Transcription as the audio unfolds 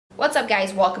What's up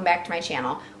guys, welcome back to my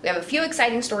channel. We have a few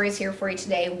exciting stories here for you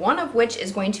today, one of which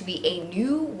is going to be a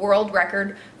new world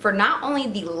record for not only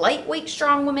the lightweight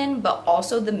strong women, but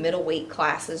also the middleweight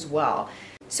class as well.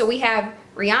 So we have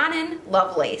Rhiannon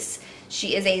Lovelace.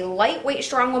 She is a lightweight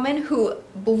strong woman who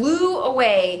blew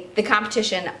away the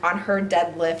competition on her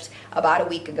deadlift about a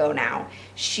week ago now.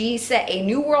 She set a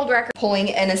new world record,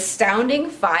 pulling an astounding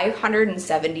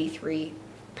 573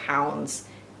 pounds.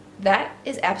 That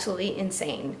is absolutely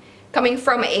insane. Coming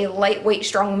from a lightweight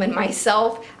strong woman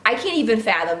myself, I can't even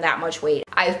fathom that much weight.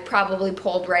 I've probably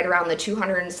pulled right around the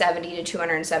 270 to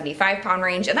 275 pound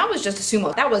range, and that was just a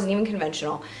sumo. That wasn't even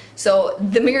conventional. So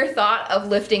the mere thought of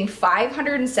lifting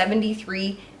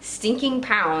 573 stinking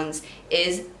pounds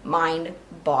is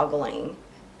mind-boggling.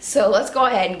 So let's go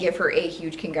ahead and give her a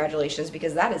huge congratulations,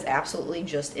 because that is absolutely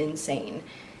just insane.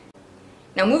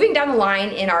 Now moving down the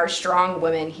line in our strong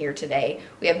women here today,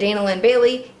 we have Dana Lynn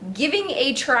Bailey giving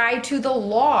a try to the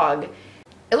log.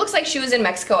 It looks like she was in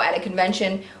Mexico at a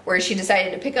convention where she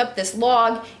decided to pick up this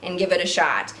log and give it a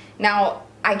shot. Now,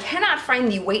 I cannot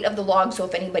find the weight of the log, so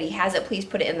if anybody has it, please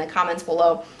put it in the comments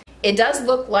below. It does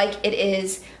look like it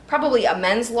is probably a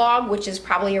men's log, which is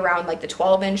probably around like the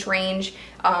 12-inch range.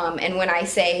 And when I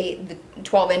say the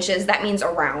 12 inches, that means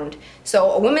around.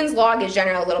 So a women's log is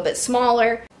generally a little bit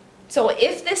smaller. So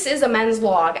if this is a men's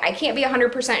log, I can't be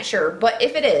 100% sure, but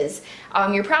if it is,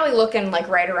 you're probably looking like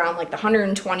right around like the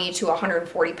 120 to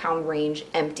 140 pound range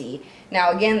empty.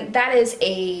 Now again, that is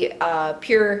a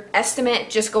pure estimate,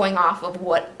 just going off of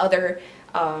what other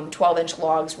 12-inch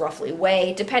logs roughly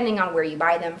weigh. Depending on where you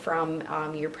buy them from,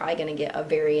 you're probably going to get a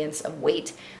variance of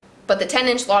weight. But the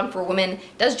 10-inch log for women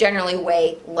does generally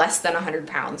weigh less than 100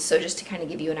 pounds, so just to kind of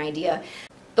give you an idea.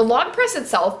 The log press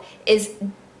itself is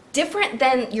different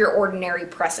than your ordinary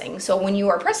pressing. So when you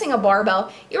are pressing a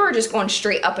barbell, you are just going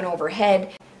straight up and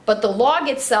overhead. But the log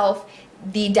itself,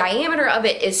 the diameter of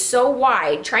it is so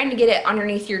wide, trying to get it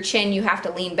underneath your chin, you have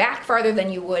to lean back farther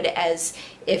than you would as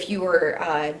if you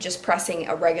were just pressing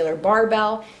a regular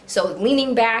barbell. So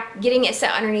leaning back, getting it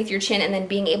set underneath your chin, and then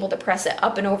being able to press it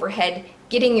up and overhead,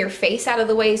 getting your face out of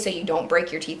the way so you don't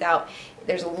break your teeth out.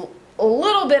 There's a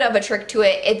little bit of a trick to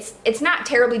it. It's not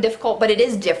terribly difficult, but it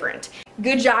is different.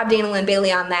 Good job, Dana Lynn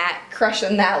Bailey, on that,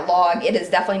 crushing that log. It is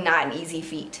definitely not an easy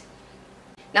feat.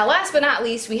 Now last but not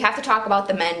least, we have to talk about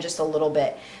the men just a little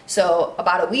bit. So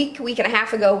about a week and a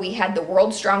half ago, we had the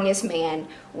World's Strongest Man,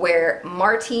 where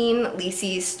Martin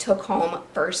Licis took home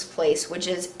first place, which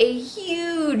is a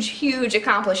huge, huge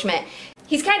accomplishment.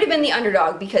 He's kind of been the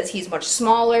underdog because he's much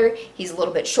smaller, he's a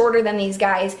little bit shorter than these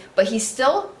guys, but he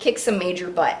still kicks some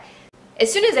major butt.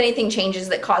 As soon as anything changes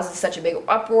that causes such a big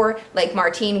uproar, like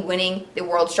Martin winning the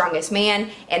World's Strongest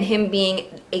Man and him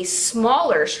being a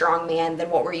smaller strong man than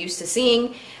what we're used to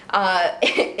seeing,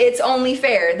 it's only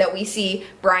fair that we see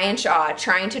Brian Shaw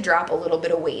trying to drop a little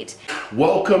bit of weight.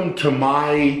 Welcome to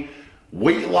my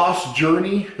weight loss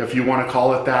journey, if you want to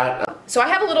call it that. So I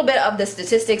have a little bit of the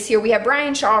statistics here. We have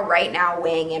Brian Shaw right now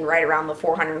weighing in right around the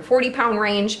 440 pound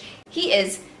range. He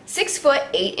is 6 foot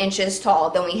 8 inches tall.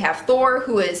 Then we have Thor,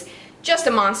 who is just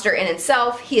a monster in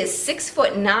itself. He is 6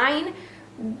 foot 9,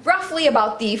 roughly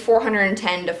about the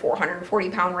 410 to 440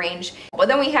 pound range. But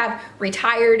then we have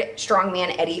retired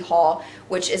strongman Eddie Hall,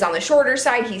 which is on the shorter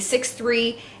side. He's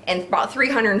 6'3" and about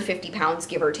 350 pounds,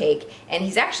 give or take. And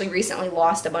he's actually recently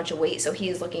lost a bunch of weight, so he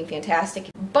is looking fantastic.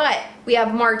 But we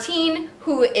have Martin,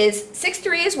 who is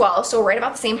 6'3" as well, so right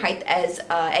about the same height as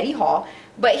Eddie Hall.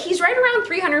 But he's right around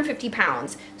 350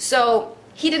 pounds. So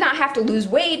he did not have to lose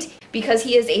weight because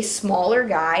he is a smaller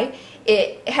guy.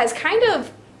 It has kind of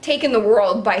taken the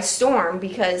world by storm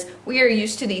because we are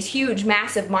used to these huge,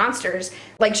 massive monsters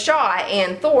like Shaw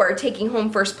and Thor taking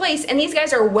home first place, and these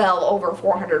guys are well over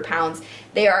 400 pounds.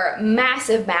 They are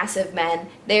massive, massive men.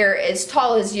 They're as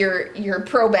tall as your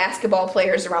pro basketball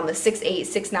players, around the 6'8",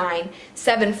 6'9",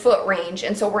 7 foot range,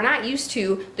 and so we're not used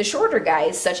to the shorter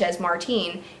guys such as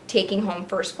Martin taking home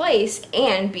first place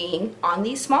and being on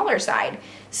the smaller side.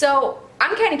 So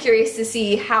I'm kind of curious to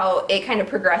see how it kind of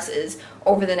progresses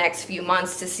over the next few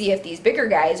months, to see if these bigger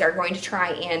guys are going to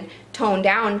try and tone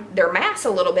down their mass a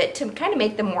little bit to kind of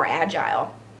make them more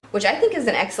agile, which I think is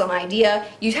an excellent idea.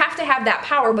 You have to have that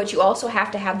power, but you also have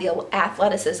to have the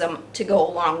athleticism to go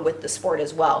along with the sport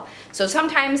as well. So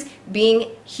sometimes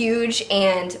being huge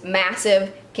and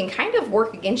massive can kind of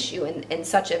work against you in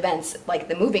such events like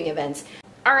the moving events.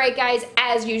 Alright guys,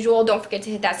 as usual, don't forget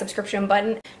to hit that subscription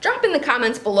button. Drop in the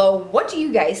comments below, what do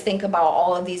you guys think about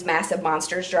all of these massive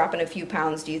monsters dropping a few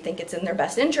pounds? Do you think it's in their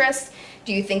best interest?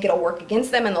 Do you think it'll work against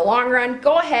them in the long run?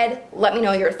 Go ahead, let me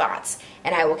know your thoughts,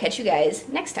 and I will catch you guys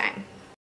next time.